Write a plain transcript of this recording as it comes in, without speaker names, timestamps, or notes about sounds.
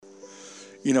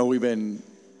We've been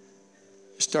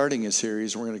starting a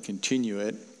series. We're going to continue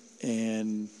it.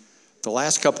 And the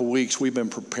last couple of weeks, we've been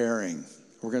preparing.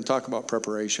 We're going to talk about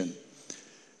preparation.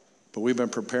 But we've been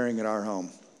preparing at our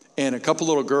home. And a couple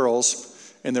little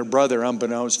girls and their brother,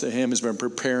 unbeknownst to him, has been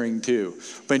preparing too.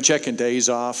 Been checking days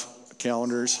off,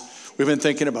 calendars. We've been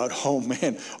thinking about, oh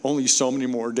man, only so many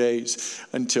more days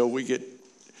until we get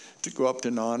to go up to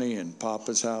Nani and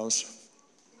Papa's house.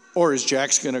 Or as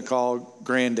Jack's going to call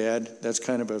Granddad, that's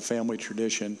kind of a family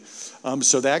tradition.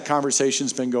 So that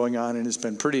conversation's been going on, and it's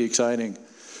been pretty exciting.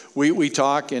 We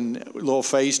talk in a little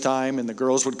FaceTime, and the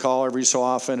girls would call every so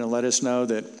often and let us know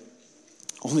that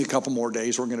only a couple more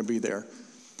days we're going to be there,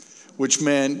 which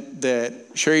meant that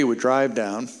Sherry would drive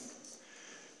down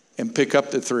and pick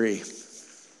up the 3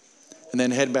 and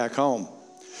then head back home.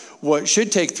 What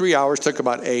should take 3 hours took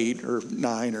about 8 or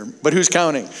 9, but who's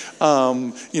counting?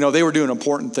 They were doing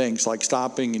important things like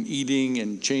stopping and eating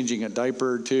and changing a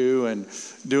diaper or two and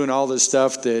doing all the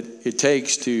stuff that it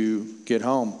takes to get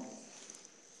home.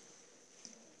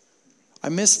 I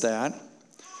missed that.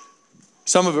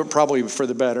 Some of it probably for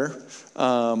the better,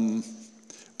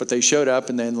 but they showed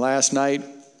up, and then last night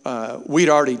we'd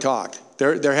already talked.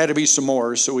 There had to be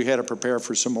s'mores, so we had to prepare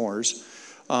for s'mores.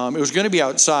 It was going to be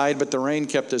outside, but the rain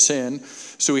kept us in,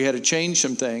 so we had to change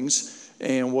some things.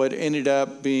 And what ended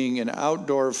up being an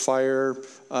outdoor fire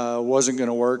wasn't going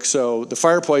to work. So the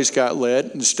fireplace got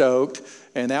lit and stoked,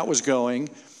 and that was going.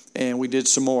 And we did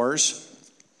s'mores.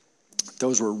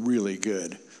 Those were really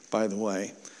good, by the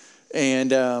way.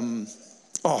 And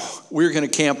we were going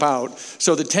to camp out.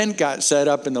 So the tent got set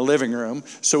up in the living room,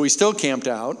 so we still camped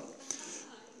out.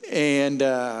 And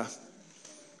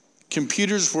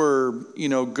computers were,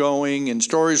 going, and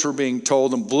stories were being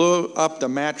told, and blew up the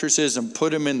mattresses and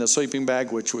put them in the sleeping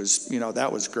bag, which was, that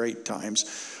was great times.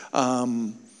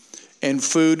 And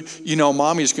food,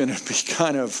 Mommy's going to be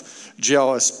kind of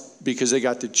jealous because they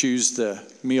got to choose the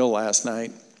meal last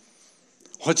night.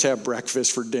 Let's have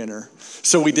breakfast for dinner.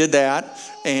 So we did that,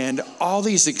 and all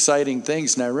these exciting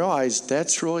things. And I realized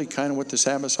that's really kind of what the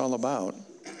Sabbath's all about.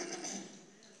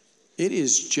 It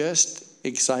is just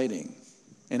exciting.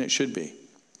 And it should be.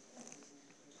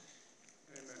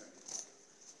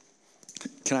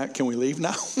 Can we leave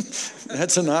now?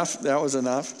 That's enough. That was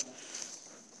enough.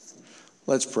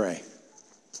 Let's pray.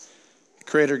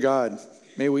 Creator God,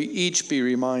 may we each be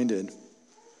reminded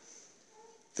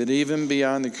that even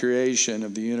beyond the creation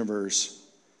of the universe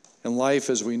and life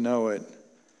as we know it,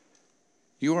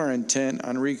 you are intent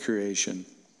on recreation,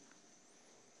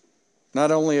 not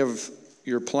only of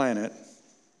your planet,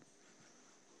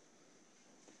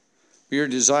 your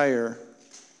desire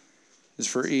is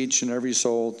for each and every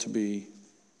soul to be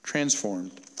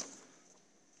transformed.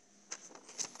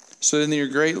 So in your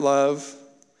great love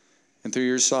and through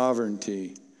your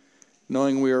sovereignty,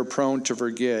 knowing we are prone to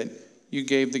forget, you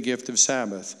gave the gift of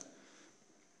Sabbath,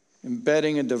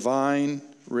 embedding a divine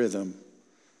rhythm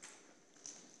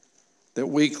that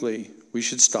weekly we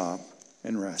should stop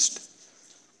and rest.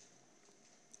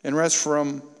 And rest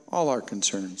from all our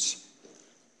concerns.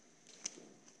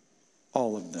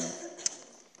 All of them.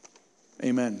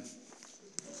 Amen.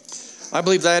 I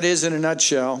believe that is, in a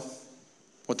nutshell,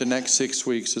 what the next 6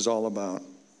 weeks is all about.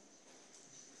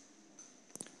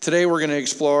 Today we're going to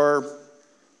explore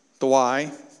the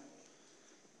why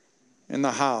and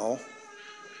the how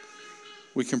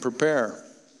we can prepare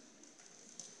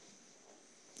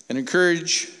and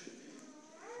encourage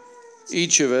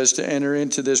each of us to enter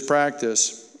into this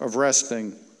practice of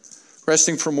resting.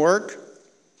 Resting from work,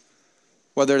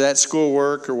 whether that's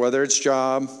schoolwork or whether it's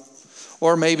job,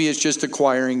 or maybe it's just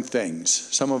acquiring things.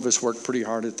 Some of us work pretty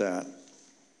hard at that.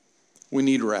 We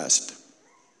need rest.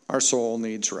 Our soul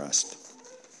needs rest.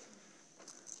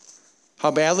 How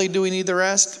badly do we need the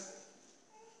rest?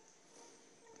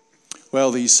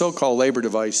 Well, these so-called labor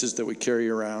devices that we carry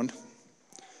around,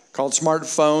 called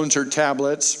smartphones or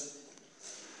tablets,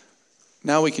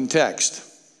 now we can text,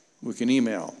 we can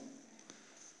email,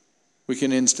 we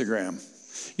can Instagram.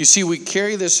 You see, we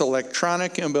carry this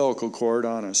electronic umbilical cord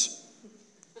on us.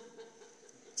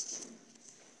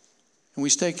 And we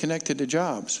stay connected to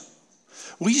jobs.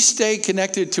 We stay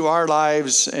connected to our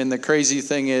lives, and the crazy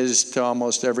thing is to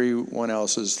almost everyone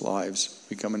else's lives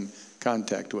we come in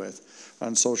contact with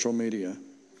on social media.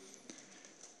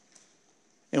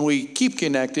 And we keep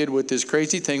connected with this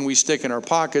crazy thing we stick in our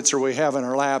pockets or we have in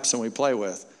our laps and we play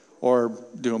with or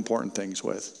do important things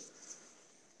with.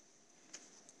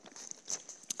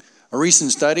 A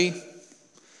recent study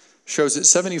shows that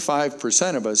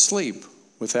 75% of us sleep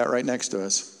with that right next to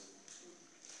us.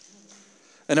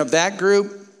 And of that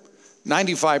group,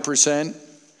 95%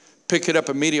 pick it up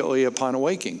immediately upon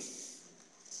awaking.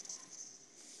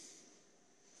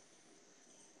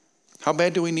 How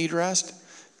bad do we need rest?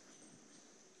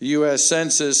 The U.S.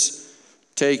 Census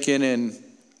taken and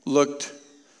looked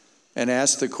and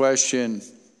asked the question,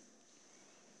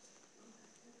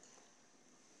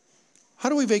 how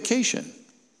do we vacation?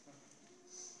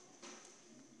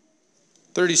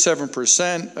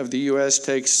 37% of the U.S.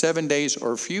 takes 7 days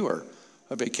or fewer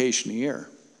of vacation a year.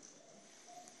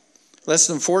 Less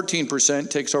than 14%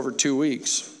 takes over 2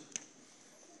 weeks.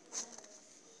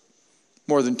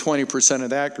 More than 20%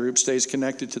 of that group stays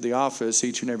connected to the office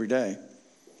each and every day.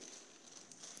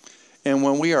 And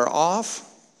when we are off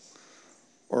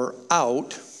or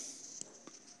out,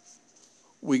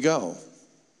 we go.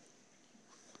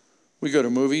 We go to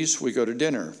movies, we go to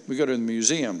dinner, we go to the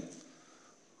museum,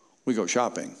 we go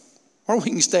shopping. Or we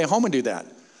can stay home and do that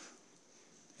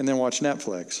and then watch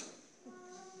Netflix.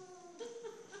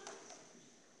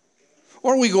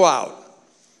 Or we go out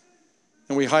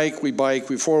and we hike, we bike,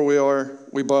 we four-wheeler,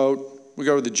 we boat, we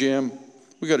go to the gym,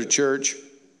 we go to church.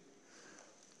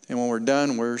 And when we're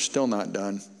done, we're still not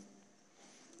done.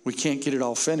 We can't get it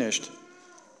all finished.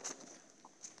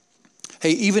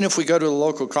 Hey, even if we go to the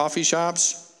local coffee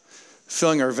shops,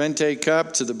 filling our Venti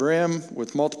cup to the brim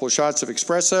with multiple shots of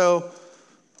espresso,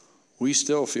 we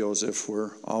still feel as if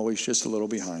we're always just a little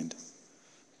behind.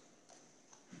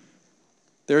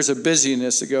 There's a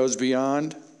busyness that goes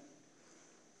beyond,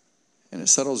 and it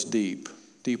settles deep,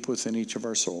 deep within each of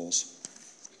our souls.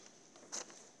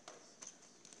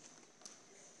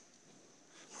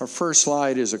 Our first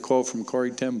slide is a quote from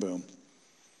Corrie ten Boom.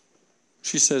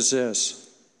 She says this: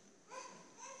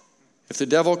 if the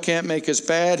devil can't make us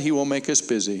bad, he will make us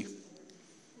busy.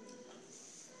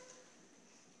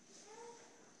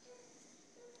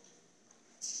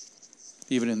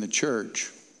 Even in the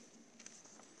church,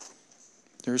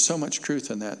 there's so much truth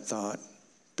in that thought.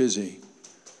 Busy,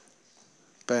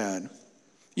 bad.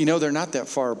 You know, they're not that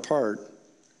far apart.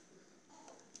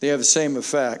 They have the same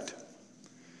effect.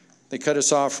 They cut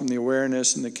us off from the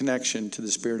awareness and the connection to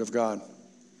the Spirit of God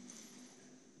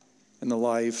and the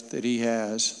life that He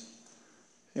has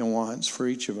and wants for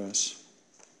each of us.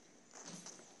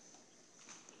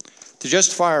 To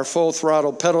justify our full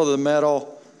throttle, pedal to the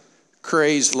metal,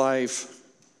 crazed life,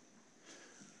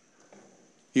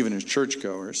 even as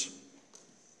churchgoers,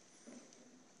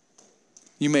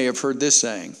 you may have heard this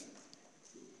saying.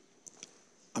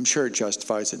 I'm sure it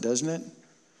justifies it, doesn't it?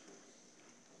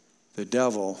 The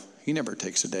devil, he never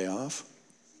takes a day off.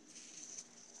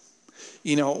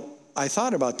 You know, I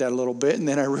thought about that a little bit, and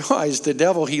then I realized the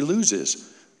devil, he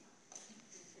loses.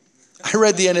 I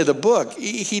read the end of the book.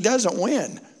 He doesn't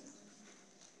win.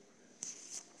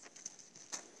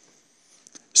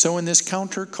 So in this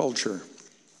counterculture,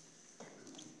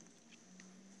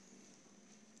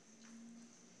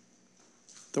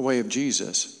 the way of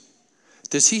Jesus,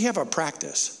 does he have a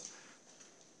practice?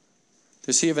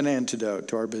 Does he have an antidote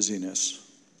to our busyness?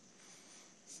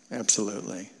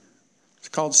 Absolutely. It's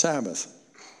called Sabbath.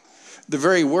 The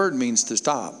very word means to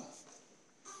stop.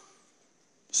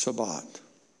 Sabbat,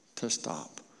 to stop,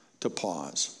 to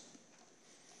pause.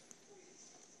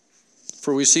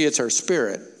 For we see it's our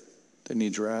spirit that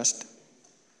needs rest.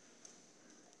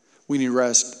 We need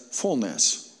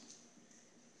restfulness.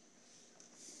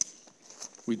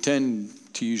 We tend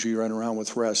to usually run around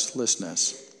with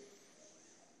restlessness.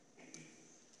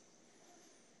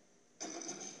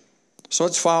 So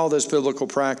let's follow this biblical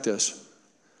practice,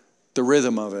 the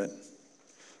rhythm of it,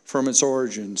 from its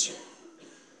origins.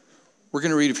 We're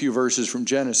going to read a few verses from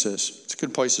Genesis. It's a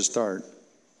good place to start.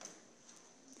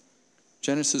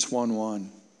 Genesis 1:1.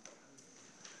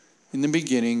 In the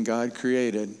beginning, God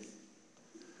created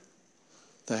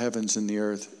the heavens and the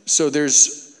earth. So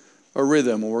there's a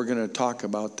rhythm, and we're going to talk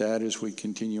about that as we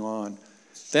continue on.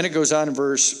 Then it goes on in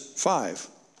verse 5.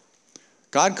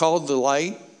 God called the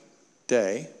light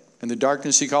day, and the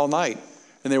darkness he called night.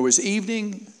 And there was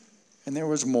evening, and there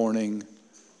was morning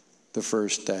the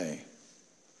first day.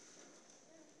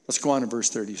 Let's go on to verse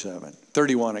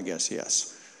 31, I guess,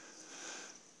 yes.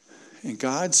 And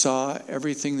God saw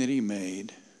everything that he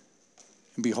made,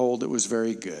 and behold, it was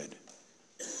very good.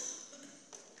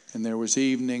 And there was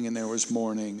evening, and there was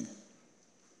morning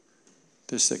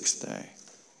the sixth day.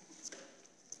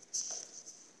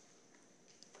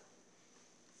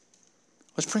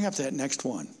 Let's bring up that next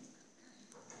one.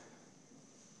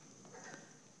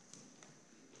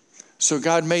 So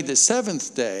God made the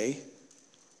seventh day.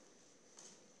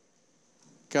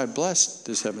 God blessed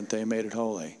the seventh day and made it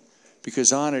holy,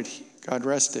 because on it God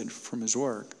rested from his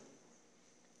work,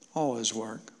 all his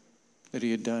work that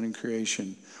he had done in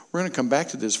creation. We're going to come back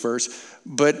to this verse,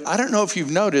 but I don't know if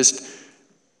you've noticed,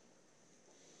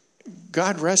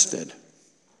 God rested.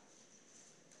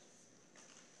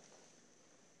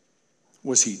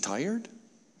 Was he tired?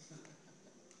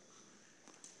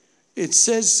 It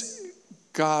says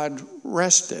God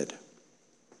rested.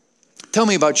 Tell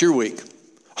me about your week.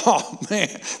 Oh, man.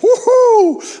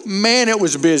 Woohoo! Man, it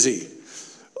was busy.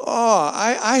 Oh,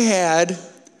 I had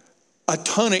a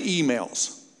ton of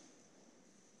emails.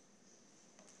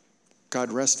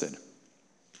 God rested.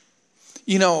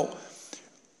 You know,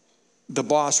 the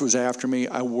boss was after me.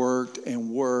 I worked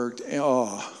and worked.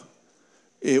 And,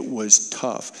 it was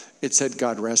tough. It said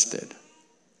God rested.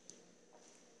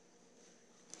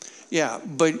 Yeah,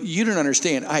 but you don't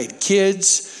understand. I had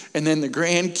kids, and then the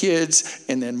grandkids,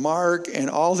 and then Mark, and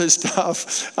all this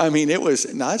stuff. I mean,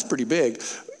 it's pretty big.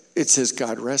 It says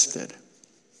God rested.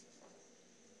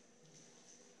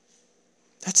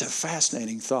 That's a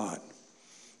fascinating thought.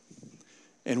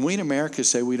 And we in America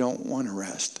say we don't want to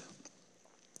rest.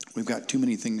 We've got too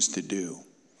many things to do.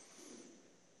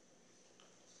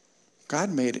 God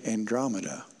made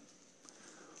Andromeda.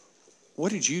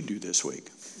 What did you do this week?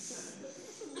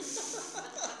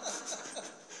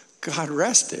 God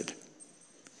rested.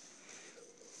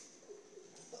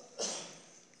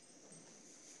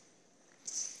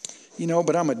 You know,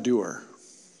 but I'm a doer.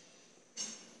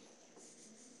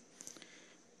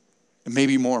 And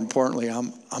maybe more importantly,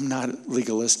 I'm not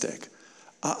legalistic.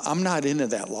 I'm not into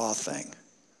that law thing.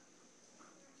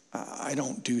 I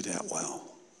don't do that well.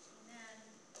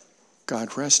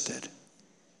 God rested.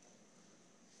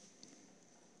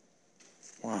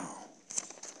 Wow.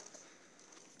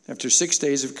 After 6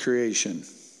 days of creation,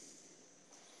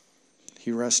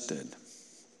 he rested.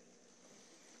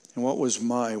 And what was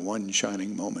my one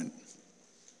shining moment?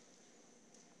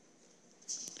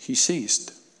 He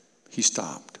ceased. He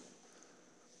stopped.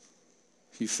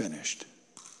 He finished.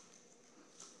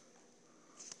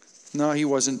 No, he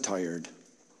wasn't tired.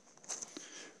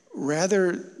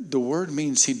 Rather, the word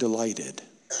means he delighted.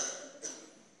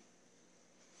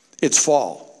 It's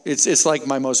fall. It's like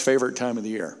my most favorite time of the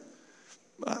year.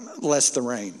 Less the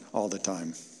rain all the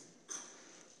time.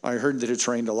 I heard that it's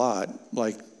rained a lot,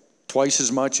 like twice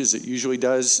as much as it usually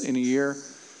does in a year,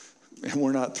 and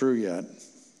we're not through yet.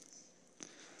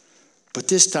 But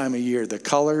this time of year, the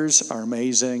colors are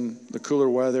amazing, the cooler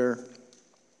weather.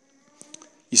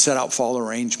 You set out fall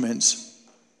arrangements.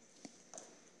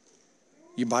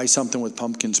 You buy something with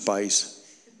pumpkin spice.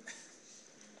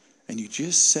 And you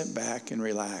just sit back and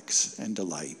relax and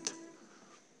delight.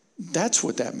 That's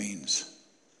what that means.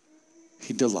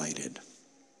 He delighted.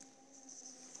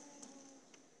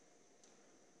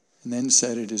 And then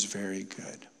said, it is very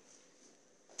good.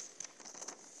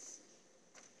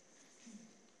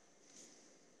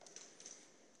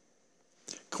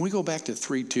 Can we go back to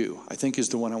 3:2? I think is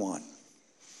the one I want.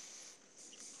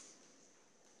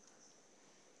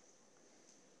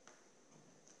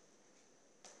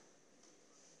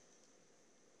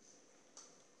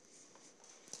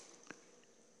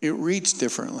 It reads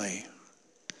differently.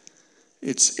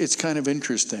 It's kind of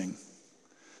interesting.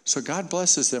 So God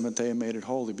blesses them that they have made it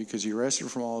holy because he rested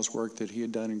from all his work that he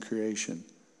had done in creation.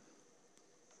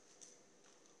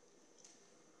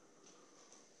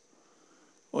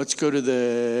 Let's go to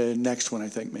the next one, I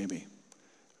think, maybe.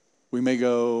 We may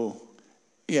go,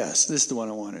 yes, this is the one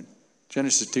I wanted.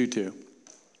 Genesis 2:2.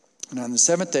 And on the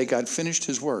seventh day, God finished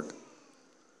his work.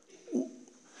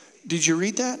 Did you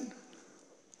read that?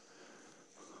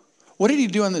 What did he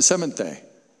do on the seventh day?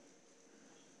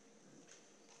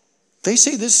 They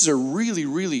say this is a really,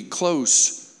 really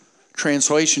close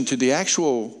translation to the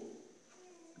actual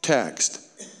text.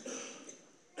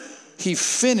 He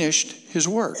finished his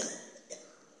work.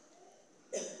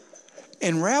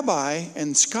 And rabbi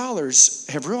and scholars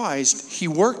have realized he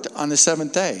worked on the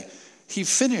seventh day. He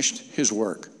finished his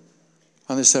work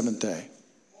on the seventh day.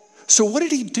 So what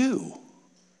did he do?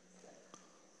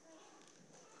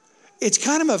 It's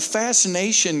kind of a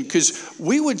fascination because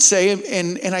we would say,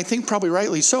 and I think probably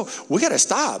rightly so, we got to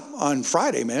stop on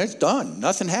Friday, man. It's done.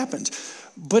 Nothing happens.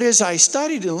 But as I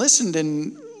studied and listened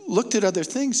and looked at other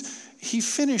things, he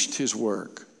finished his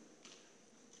work.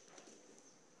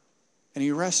 And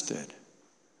he rested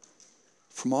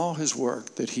from all his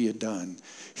work that he had done.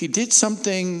 He did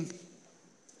something,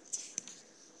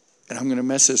 and I'm going to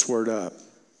mess this word up.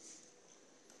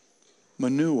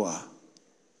 Manua.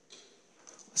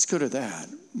 Let's go to that.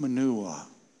 Manua.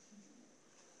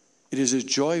 It is a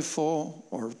joyful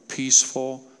or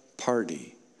peaceful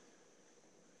party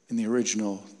in the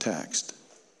original text.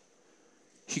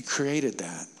 He created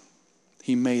that.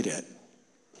 He made it.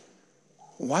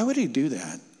 Why would he do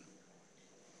that?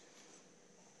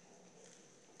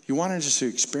 He wanted us to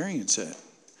experience it.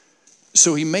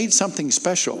 So he made something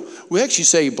special. We actually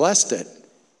say he blessed it.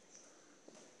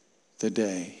 The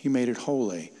day. He made it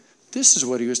holy. This is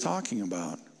what he was talking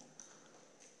about.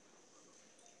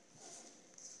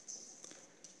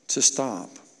 To stop.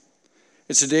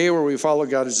 It's a day where we follow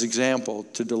God's example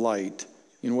to delight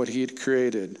in what he had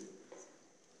created.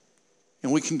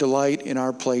 And we can delight in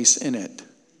our place in it.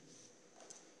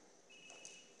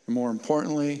 And more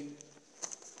importantly,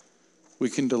 we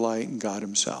can delight in God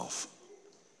himself.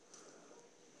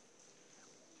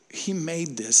 He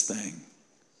made this thing.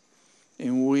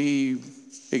 And we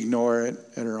ignore it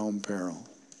at our own peril.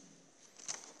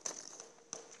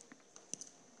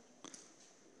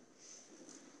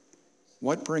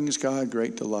 What brings God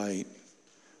great delight,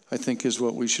 I think, is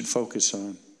what we should focus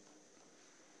on.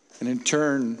 And in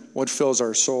turn, what fills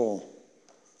our soul?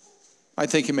 I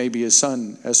think it may be his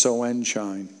sun, S-O-N,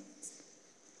 shine.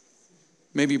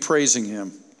 Maybe praising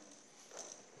him.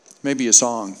 Maybe a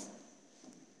song.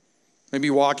 Maybe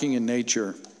walking in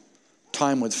nature.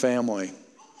 Time with family.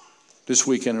 This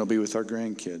weekend it'll be with our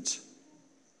grandkids.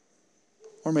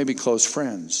 Or maybe close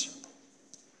friends.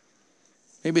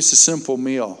 Maybe it's a simple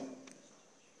meal.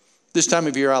 This time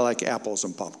of year, I like apples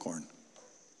and popcorn.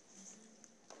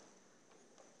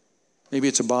 Maybe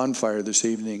it's a bonfire this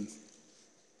evening.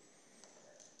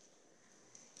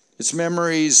 It's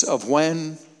memories of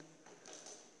when,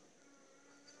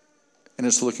 and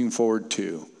it's looking forward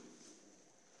to.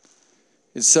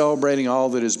 It's celebrating all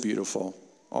that is beautiful,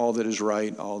 all that is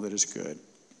right, all that is good.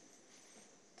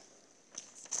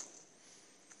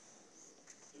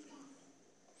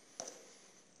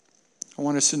 I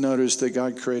want us to notice that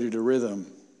God created a rhythm,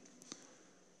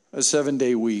 a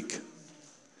 7-day week.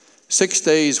 6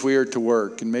 days we are to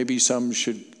work, and maybe some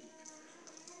should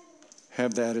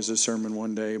have that as a sermon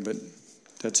one day, but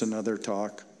that's another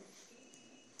talk.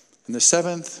 And the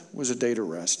 7th was a day to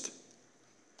rest.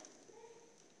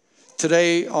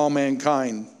 Today, all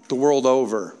mankind, the world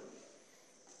over,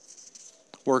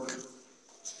 work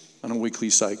on a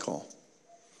weekly cycle.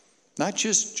 Not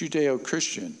just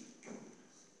Judeo-Christian.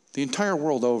 The entire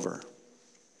world over.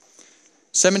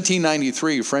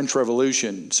 1793, French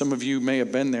Revolution. Some of you may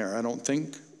have been there. I don't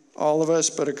think all of us,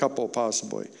 but a couple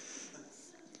possibly.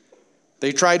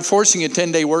 They tried forcing a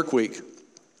 10-day work week.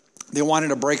 They wanted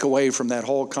to break away from that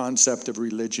whole concept of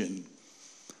religion.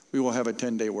 We will have a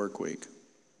 10-day work week.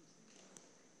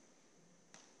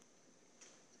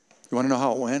 You want to know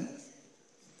how it went?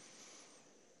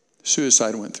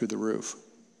 Suicide went through the roof.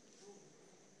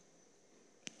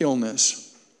 Illness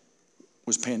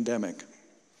was pandemic.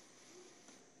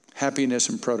 Happiness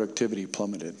and productivity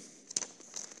plummeted.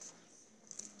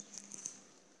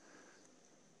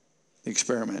 The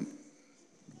experiment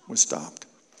was stopped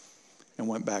and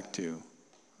went back to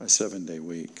a 7-day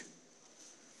week.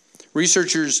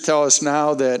 Researchers tell us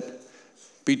now that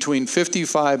between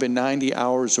 55 and 90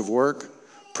 hours of work,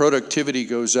 productivity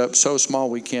goes up so small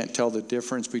we can't tell the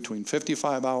difference between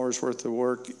 55 hours worth of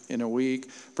work in a week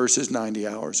versus 90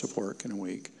 hours of work in a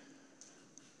week.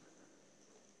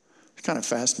 It's kind of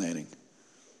fascinating.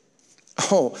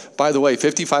 Oh, by the way,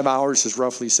 55 hours is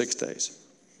roughly 6 days.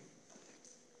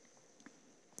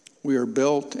 We are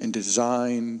built and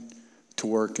designed to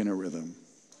work in a rhythm.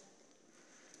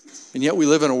 And yet we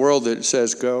live in a world that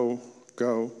says go,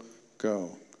 go,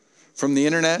 go. From the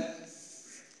internet,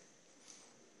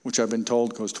 which I've been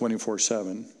told goes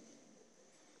 24/7,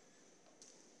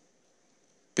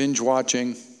 binge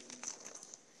watching,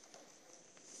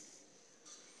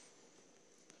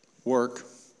 work,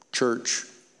 church,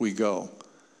 we go,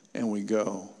 and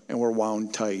we're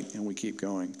wound tight, and we keep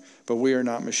going. But we are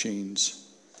not machines.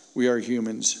 We are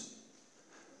humans.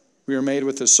 We are made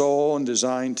with a soul and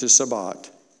designed to sabbat.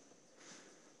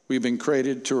 We've been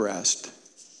created to rest.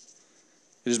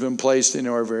 It has been placed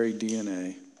into our very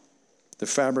DNA. The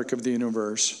fabric of the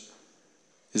universe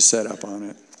is set up on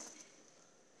it.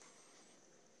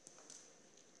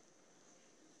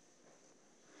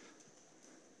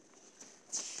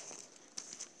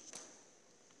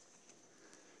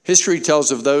 History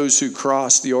tells of those who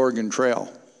crossed the Oregon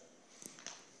Trail.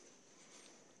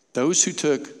 Those who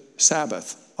took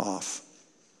Sabbath off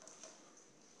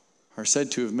are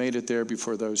said to have made it there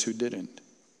before those who didn't.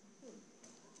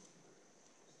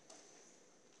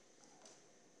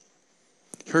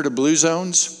 Heard of blue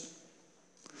zones?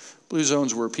 Blue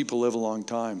zones where people live a long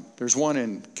time. There's one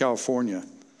in California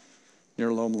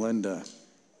near Loma Linda.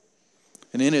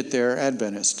 And in it there are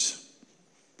Adventists.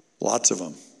 Lots of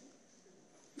them.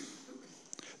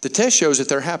 The test shows that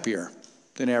they're happier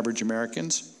than average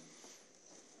Americans.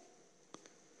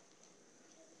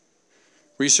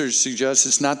 Research suggests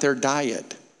it's not their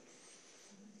diet.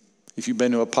 If you've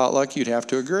been to a potluck, you'd have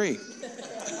to agree.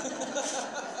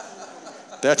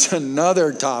 That's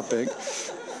another topic.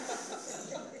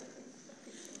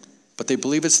 but they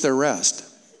believe it's their rest.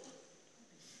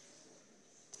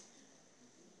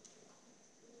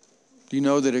 Do you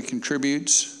know that it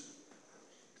contributes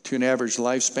to an average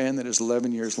lifespan that is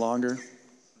 11 years longer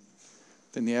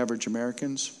than the average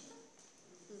American's?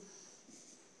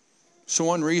 So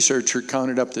one researcher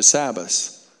counted up the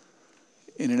Sabbaths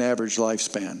in an average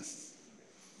lifespan.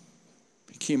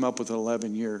 He came up with an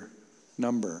 11-year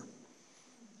number,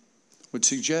 which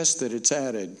suggests that it's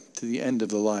added to the end of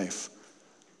the life.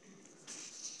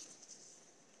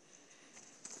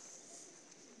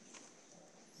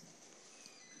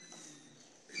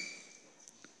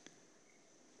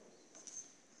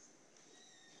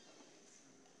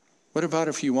 What about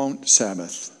if you won't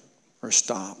Sabbath or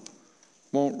stop,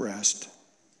 won't rest?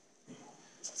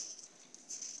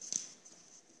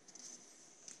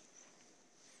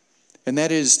 And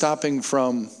that is stopping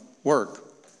from work,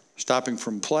 stopping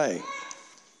from play,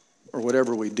 or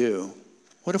whatever we do.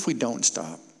 What if we don't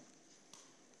stop?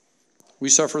 We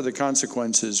suffer the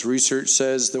consequences. Research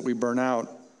says that we burn out.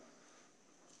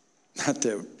 Not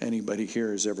that anybody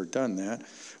here has ever done that.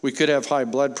 We could have high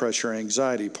blood pressure,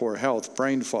 anxiety, poor health,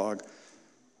 brain fog.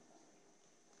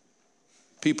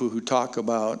 People who talk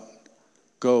about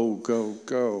go, go,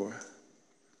 go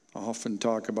often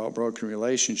talk about broken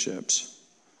relationships,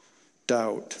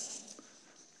 doubt,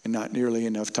 and not nearly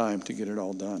enough time to get it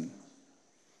all done.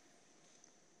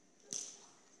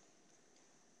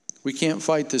 We can't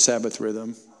fight the Sabbath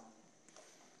rhythm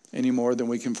any more than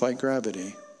we can fight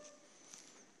gravity.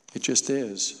 It just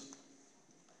is.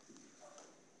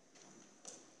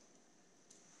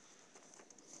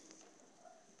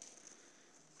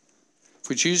 If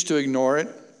we choose to ignore it,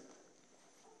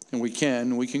 and we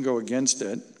can go against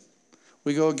it.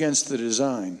 We go against the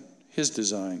design, his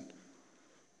design.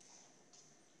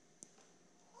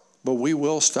 But we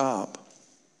will stop.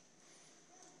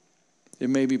 It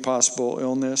may be possible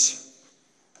illness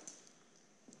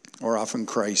or often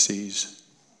crises.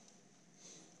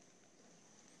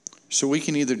 So we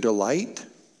can either delight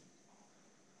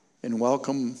and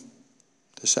welcome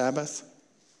the Sabbath,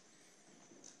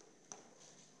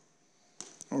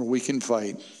 or we can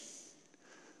fight.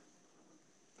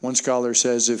 One scholar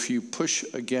says if you push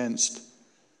against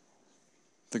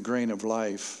the grain of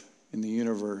life in the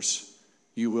universe,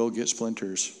 you will get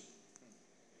splinters.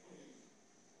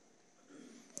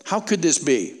 How could this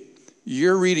be?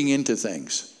 You're reading into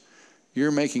things.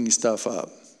 You're making stuff up,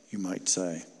 you might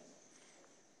say.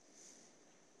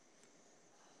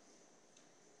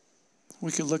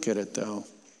 We could look at it, though.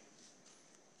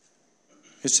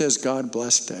 It says God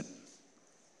blessed it.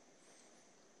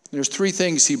 There's three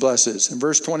things he blesses. In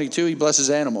verse 22, he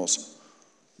blesses animals.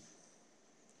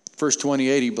 Verse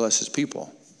 28, he blesses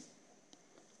people.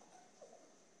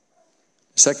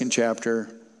 Second chapter,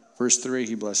 verse 3,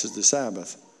 he blesses the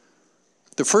Sabbath.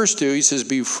 The first two, he says,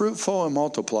 be fruitful and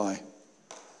multiply.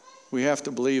 We have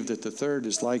to believe that the third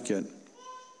is like it.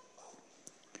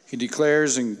 He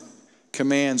declares and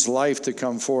commands life to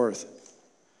come forth,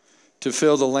 to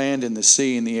fill the land and the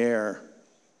sea and the air.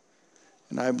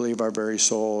 And I believe our very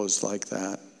soul is like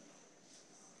that.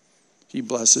 He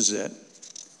blesses it.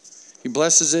 He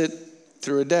blesses it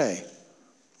through a day.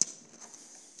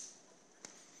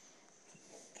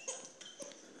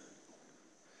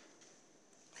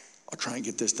 I'll try and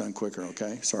get this done quicker,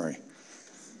 okay? Sorry.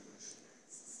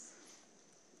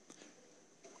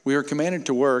 We are commanded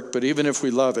to work, but even if we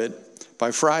love it,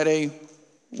 by Friday,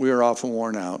 we are often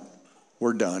worn out.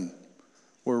 We're done.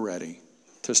 We're ready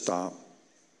to stop.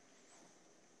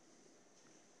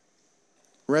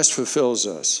 Rest fulfills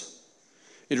us.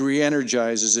 It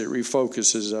re-energizes, it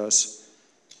refocuses us,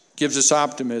 gives us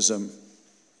optimism,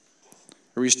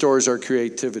 it restores our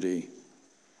creativity.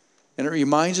 And it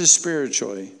reminds us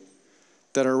spiritually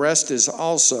that our rest is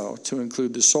also to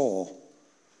include the soul.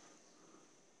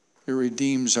 It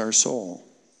redeems our soul.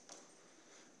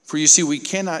 For you see, we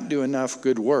cannot do enough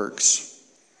good works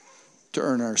to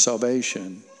earn our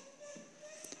salvation.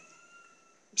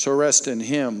 So rest in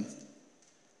him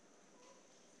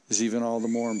is even all the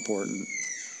more important.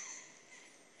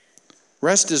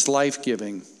 Rest is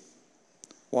life-giving.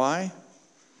 Why?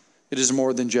 It is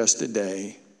more than just a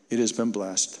day. It has been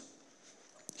blessed.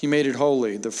 He made it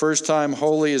holy. The first time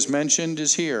holy is mentioned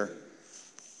is here.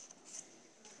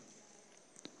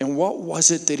 And what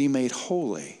was it that he made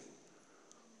holy?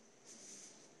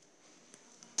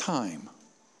 Time.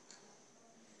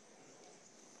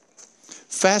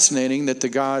 Fascinating that the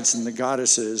gods and the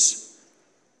goddesses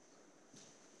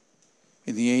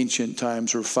in the ancient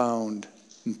times were found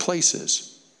in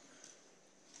places.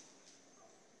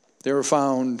 They were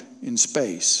found in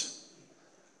space.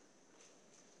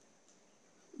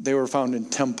 they were found in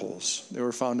temples. They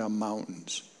were found on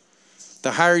mountains.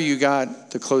 The higher you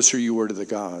got, the closer you were to the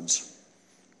gods.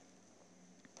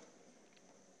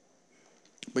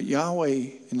 But Yahweh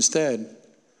instead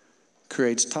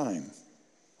creates time,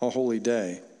 a holy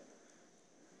day.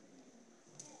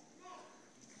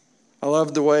 I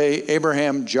love the way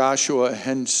Abraham Joshua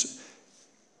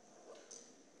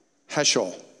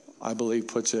Heschel, I believe,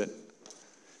 puts it.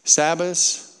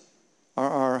 Sabbaths are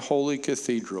our holy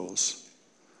cathedrals.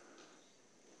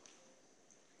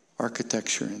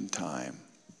 Architecture in time.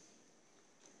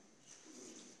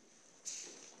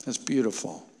 That's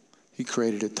beautiful. He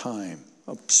created a time,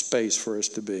 a space for us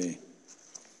to be.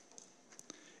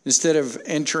 Instead of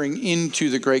entering into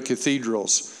the great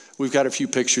cathedrals, we've got a few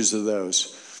pictures of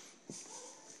those.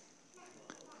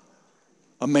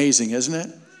 Amazing, isn't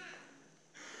it?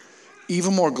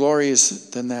 Even more glorious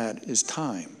than that is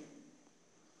time.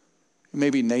 It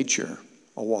may be nature,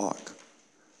 a walk.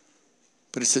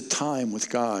 But it's a time with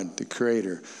God, the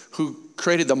Creator, who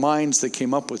created the minds that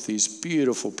came up with these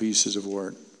beautiful pieces of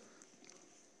work.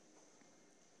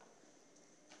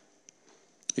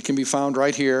 It can be found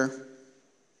right here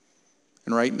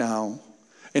and right now.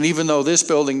 And even though this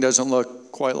building doesn't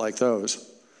look quite like those,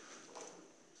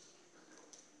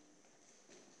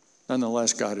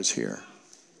 nonetheless, God is here.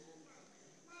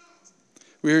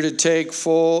 We are to take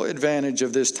full advantage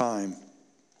of this time.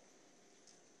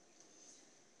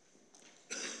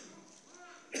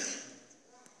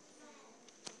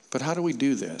 But how do we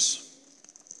do this?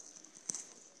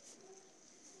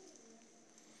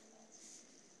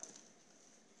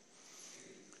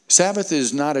 Sabbath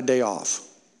is not a day off.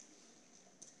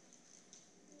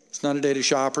 It's not a day to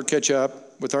shop or catch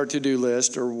up with our to-do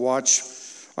list or watch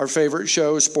our favorite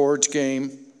show, sports,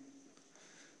 game.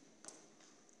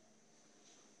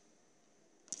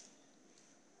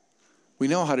 We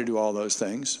know how to do all those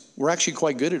things. We're actually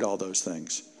quite good at all those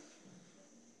things.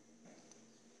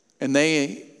 And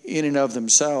they, in and of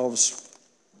themselves,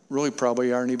 really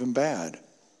probably aren't even bad.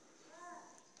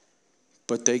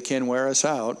 But they can wear us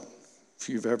out if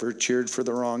you've ever cheered for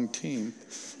the wrong team.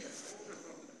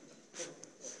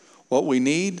 What we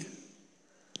need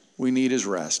is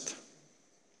rest.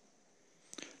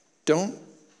 Don't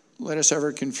let us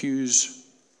ever confuse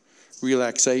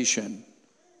relaxation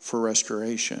for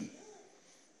restoration.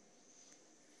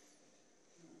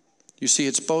 You see,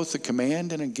 it's both a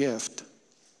command and a gift.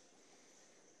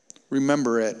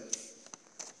 Remember it.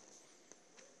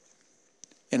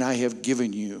 And I have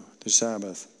given you the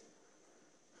Sabbath.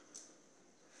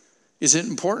 Is it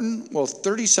important? Well,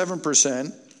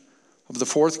 37% of the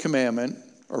fourth commandment,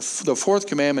 or the fourth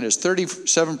commandment is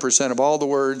 37% of all the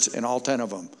words and all 10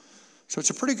 of them. So it's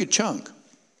a pretty good chunk.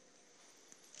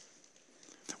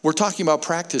 We're talking about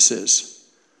practices.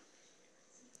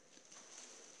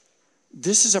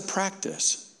 This is a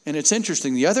practice. And it's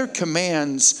interesting. The other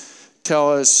commands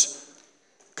tell us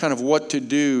kind of what to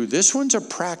do. This one's a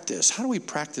practice. How do we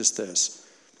practice this?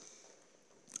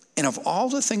 And of all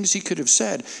the things he could have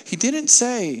said, he didn't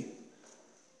say,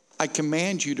 I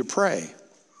command you to pray.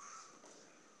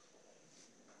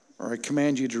 Or I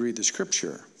command you to read the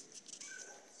scripture.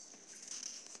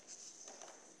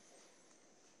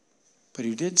 But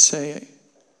he did say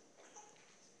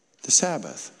the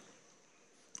Sabbath.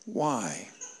 Why?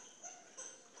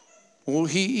 Well,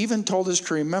 he even told us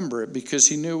to remember it because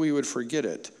he knew we would forget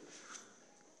it.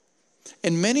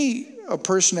 And many a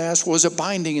person asked, was it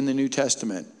binding in the New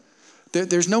Testament?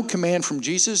 There's no command from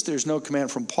Jesus. There's no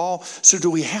command from Paul. So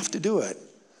do we have to do it?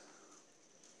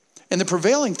 And the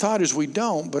prevailing thought is we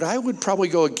don't, but I would probably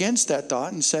go against that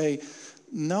thought and say,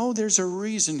 no, there's a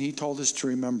reason he told us to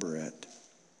remember it.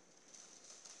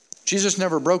 Jesus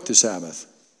never broke the Sabbath.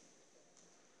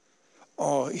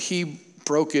 Oh, he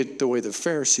broke it the way the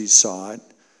Pharisees saw it,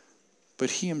 but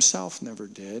he himself never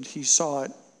did. He saw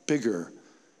it bigger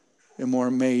and more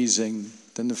amazing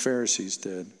than the Pharisees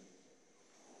did.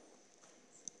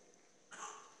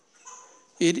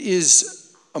 It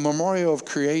is a memorial of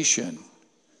creation.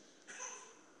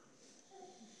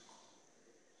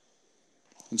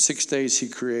 In 6 days he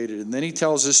created, and then he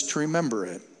tells us to remember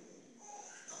it.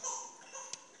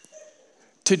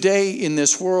 Today, in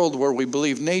this world where we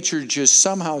believe nature just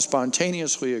somehow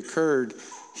spontaneously occurred,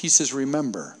 he says,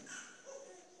 remember.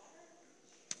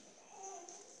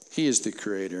 He is the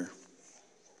creator.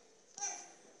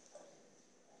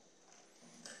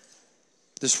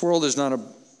 This world is not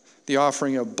the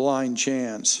offering of blind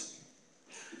chance.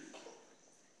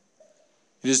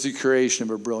 It is the creation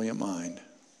of a brilliant mind.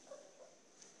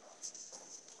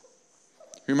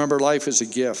 Remember, life is a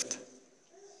gift.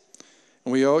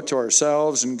 And we owe it to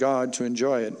ourselves and God to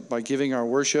enjoy it by giving our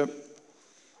worship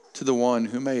to the one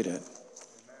who made it.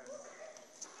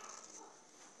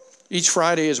 Each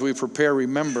Friday as we prepare,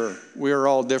 remember, we are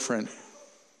all different.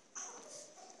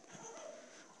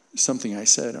 Something I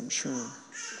said, I'm sure.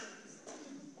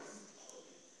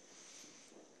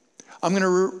 I'm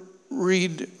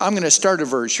going to start a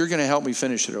verse. You're going to help me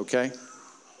finish it, okay?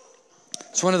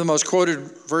 It's one of the most quoted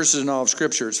verses in all of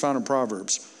Scripture. It's found in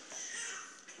Proverbs.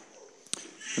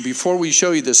 And before we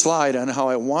show you the slide on how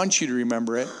I want you to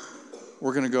remember it,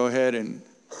 we're going to go ahead and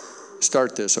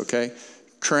start this, okay?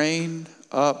 Train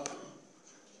up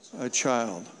a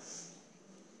child.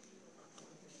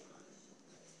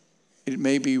 It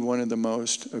may be one of the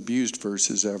most abused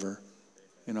verses ever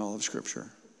in all of Scripture.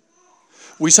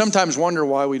 We sometimes wonder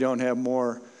why we don't have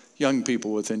more young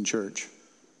people within church.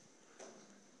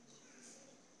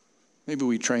 Maybe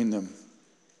we train them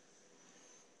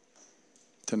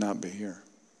to not be here.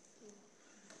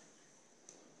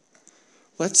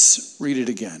 Let's read it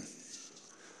again,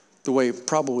 the way it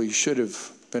probably should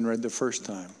have been read the first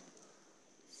time.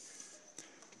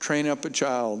 Train up a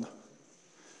child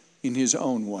in his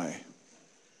own way.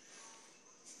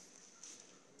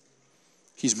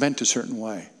 He's meant a certain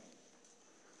way.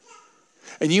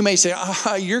 And you may say,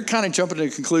 you're kind of jumping to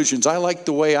conclusions. I like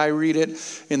the way I read it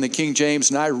in the King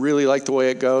James, and I really like the way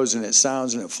it goes, and it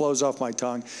sounds, and it flows off my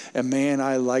tongue. And man,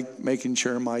 I like making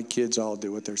sure my kids all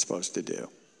do what they're supposed to do.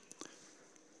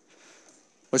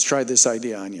 Let's try this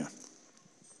idea on you.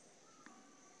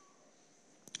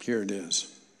 Here it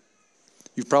is.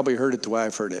 You've probably heard it the way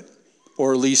I've heard it,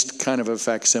 or at least kind of a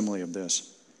facsimile of this.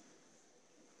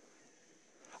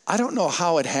 I don't know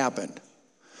how it happened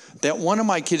that one of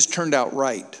my kids turned out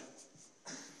right,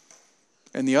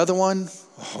 and the other one,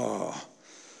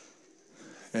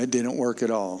 it didn't work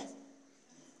at all.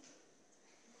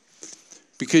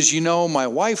 Because my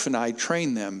wife and I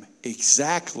trained them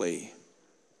exactly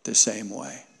the same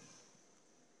way.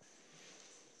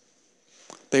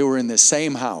 They were in the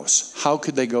same house. How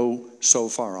could they go so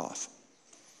far off?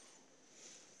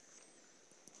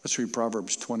 Let's read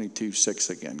Proverbs 22:6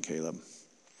 again, Caleb.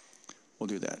 We'll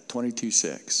do that.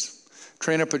 22:6.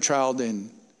 Train up a child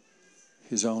in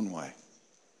his own way,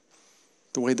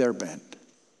 the way they're bent.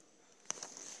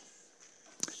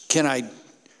 Can I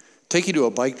take you to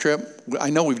a bike trip? I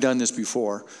know we've done this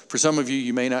before. For some of you,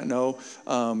 you may not know.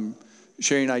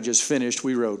 Sherry and I just finished.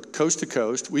 We rode coast to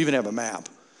coast. We even have a map.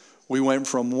 We went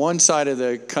from one side of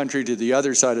the country to the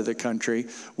other side of the country.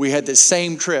 We had the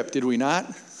same trip, did we not?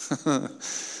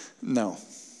 No.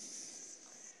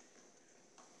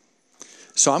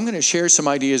 So I'm going to share some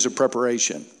ideas of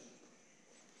preparation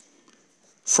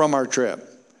from our trip.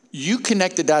 You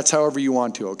connect the dots however you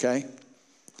want to, okay?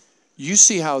 You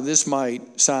see how this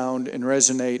might sound and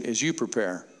resonate as you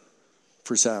prepare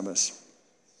for Sabbath.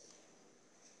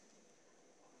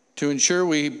 To ensure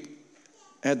we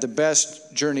had the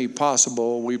best journey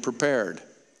possible, we prepared.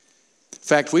 In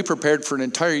fact, we prepared for an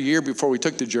entire year before we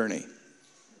took the journey.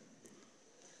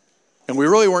 And we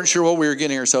really weren't sure what we were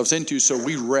getting ourselves into, so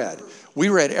we read. We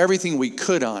read everything we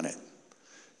could on it.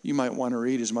 You might want to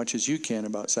read as much as you can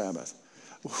about Sabbath.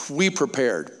 We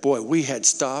prepared. Boy, we had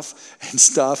stuff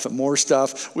and more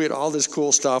stuff. We had all this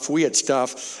cool stuff. We had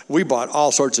stuff. We bought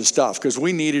all sorts of stuff because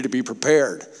we needed to be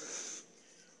prepared.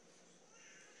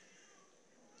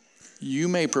 You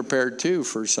may prepare too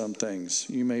for some things.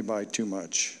 You may buy too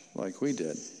much like we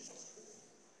did.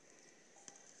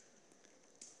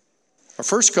 Our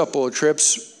first couple of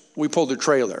trips, we pulled a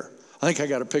trailer. I think I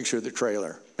got a picture of the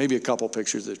trailer, maybe a couple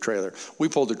pictures of the trailer. We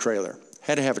pulled a trailer,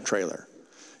 had to have a trailer,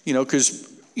 because,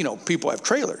 people have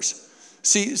trailers.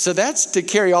 See, so that's to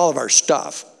carry all of our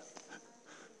stuff.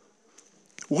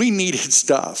 We needed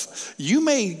stuff. You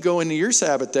may go into your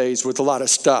Sabbath days with a lot of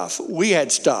stuff. We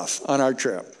had stuff on our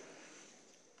trip.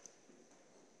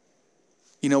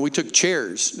 We took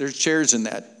chairs. There's chairs in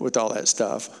that with all that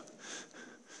stuff.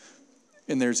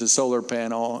 And there's a solar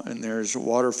panel, and there's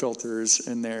water filters,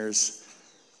 and there's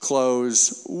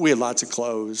clothes. We had lots of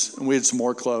clothes, and we had some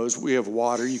more clothes. We have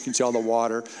water. You can see all the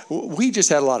water. We just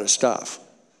had a lot of stuff.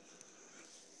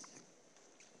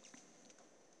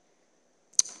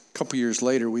 A couple years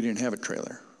later, we didn't have a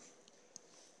trailer.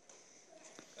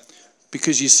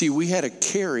 Because you see, we had to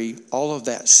carry all of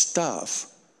that stuff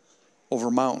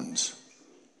over mountains.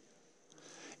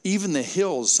 Even the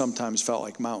hills sometimes felt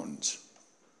like mountains.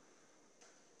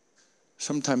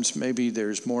 Sometimes maybe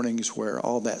there's mornings where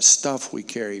all that stuff we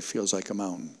carry feels like a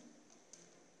mountain.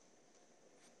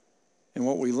 And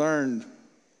what we learned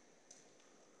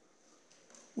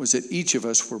was that each of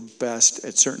us were best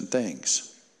at certain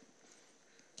things.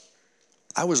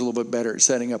 I was a little bit better at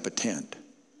setting up a tent.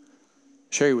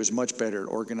 Sherry was much better at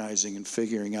organizing and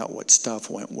figuring out what stuff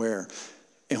went where.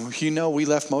 And we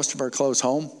left most of our clothes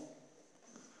home.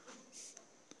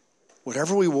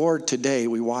 Whatever we wore today,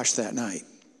 we washed that night.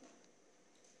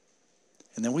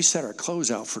 And then we set our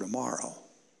clothes out for tomorrow.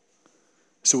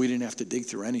 So we didn't have to dig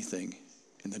through anything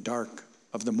in the dark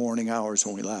of the morning hours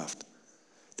when we left.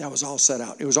 That was all set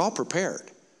out. It was all prepared.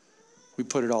 We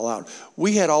put it all out.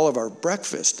 We had all of our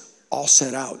breakfast all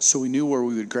set out, so we knew where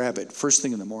we would grab it first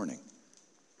thing in the morning.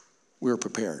 We were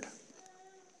prepared.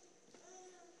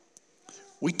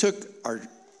 We took our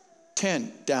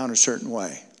tent down a certain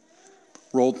way,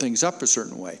 rolled things up a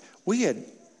certain way. We had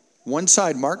one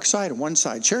side Mark's side and one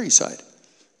side Sherry's side.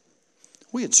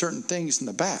 We had certain things in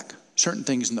the back, certain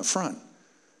things in the front.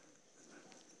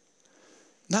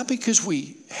 Not because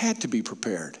we had to be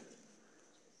prepared.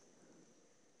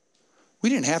 We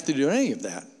didn't have to do any of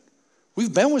that.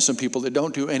 We've been with some people that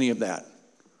don't do any of that.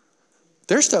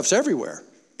 Their stuff's everywhere.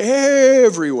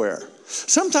 Everywhere.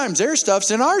 Sometimes their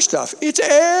stuff's in our stuff. It's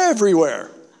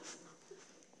everywhere.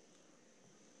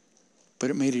 But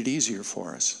it made it easier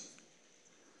for us.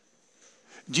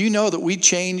 Do you know that we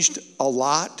changed a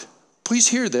lot? Please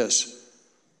hear this.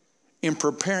 In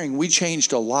preparing, we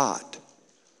changed a lot.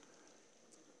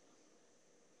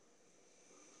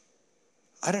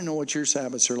 I don't know what your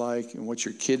Sabbaths are like and what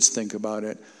your kids think about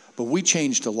it, but we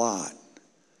changed a lot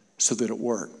so that it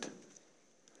worked.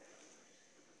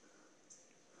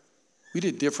 We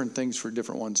did different things for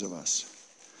different ones of us.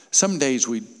 Some days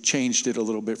we changed it a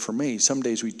little bit for me. Some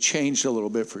days we changed a little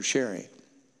bit for Sherry.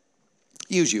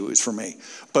 Usually it was for me.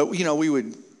 But, we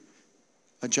would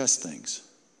adjust things.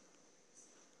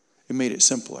 It made it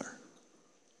simpler.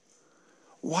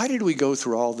 Why did we go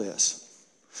through all this?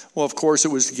 Well, of course,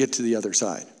 it was to get to the other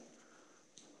side.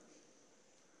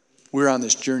 We're on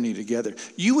this journey together.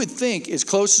 You would think, as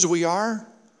close as we are,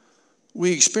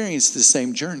 we experienced the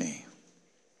same journey.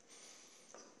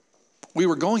 We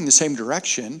were going the same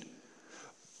direction.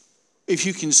 If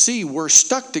you can see, we're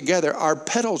stuck together. Our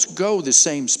pedals go the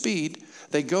same speed.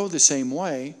 They go the same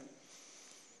way.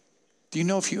 Do you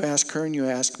know, if you ask her and you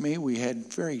ask me, we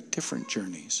had very different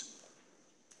journeys.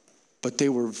 But they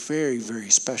were very, very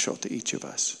special to each of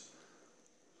us.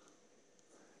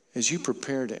 As you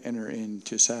prepare to enter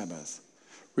into Sabbath,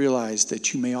 realize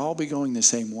that you may all be going the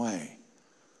same way.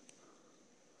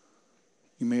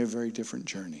 You may have very different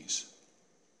journeys.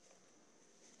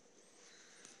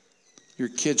 Your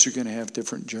kids are going to have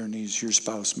different journeys. Your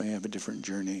spouse may have a different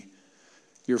journey.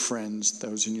 Your friends,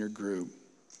 those in your group.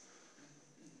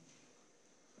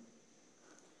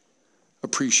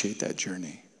 Appreciate that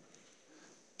journey.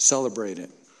 Celebrate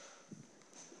it.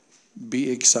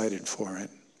 Be excited for it.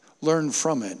 Learn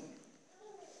from it.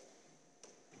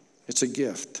 It's a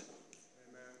gift.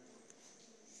 Amen.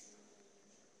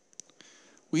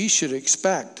 We should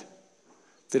expect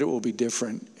that it will be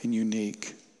different and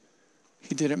unique.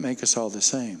 He didn't make us all the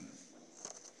same.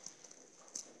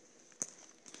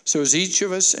 So as each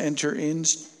of us enter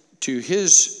into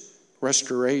his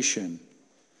restoration,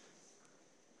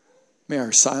 may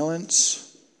our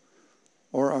silence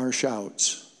or our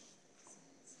shouts,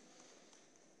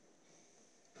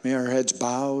 may our heads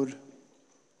bowed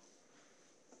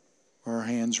or our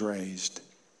hands raised,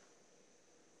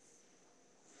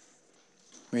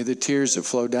 may the tears that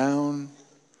flow down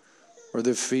or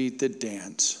the feet that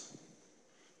dance,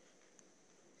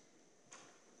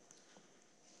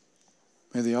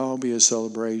 may they all be a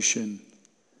celebration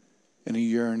and a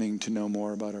yearning to know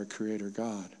more about our Creator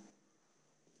God.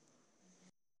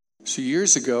 So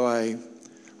years ago, I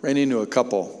ran into a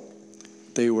couple.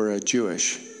 They were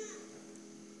Jewish.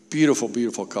 Beautiful,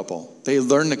 beautiful couple. They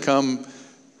learned to come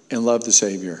and love the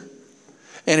Savior.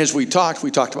 And as we talked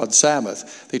about the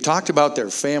Sabbath. They talked about their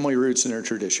family roots and their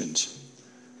traditions.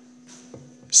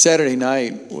 Saturday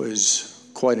night was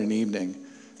quite an evening.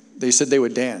 They said they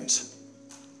would dance.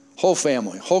 Whole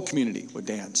family, whole community would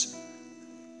dance.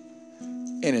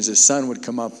 And as the sun would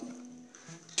come up,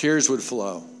 tears would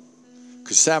flow.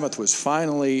 Because Sabbath was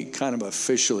finally kind of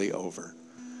officially over.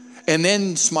 And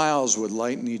then smiles would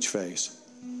lighten each face.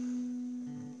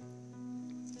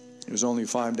 It was only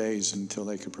 5 days until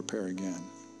they could prepare again.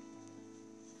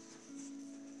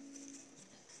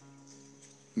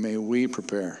 May we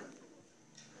prepare.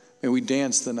 May we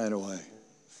dance the night away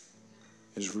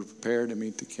as we prepare to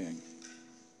meet the King.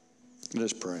 Let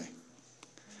us pray.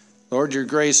 Lord, your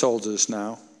grace holds us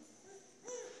now.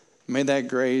 May that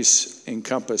grace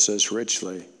encompass us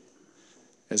richly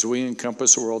as we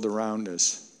encompass the world around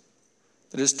us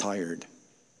that is tired,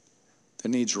 that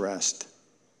needs rest.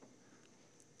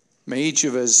 May each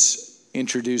of us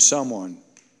introduce someone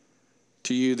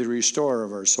to you, the restorer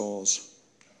of our souls.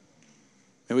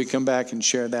 May we come back and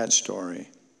share that story.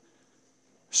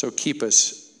 So keep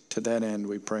us to that end,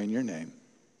 we pray in your name.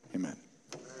 Amen.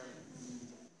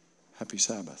 Happy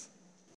Sabbath.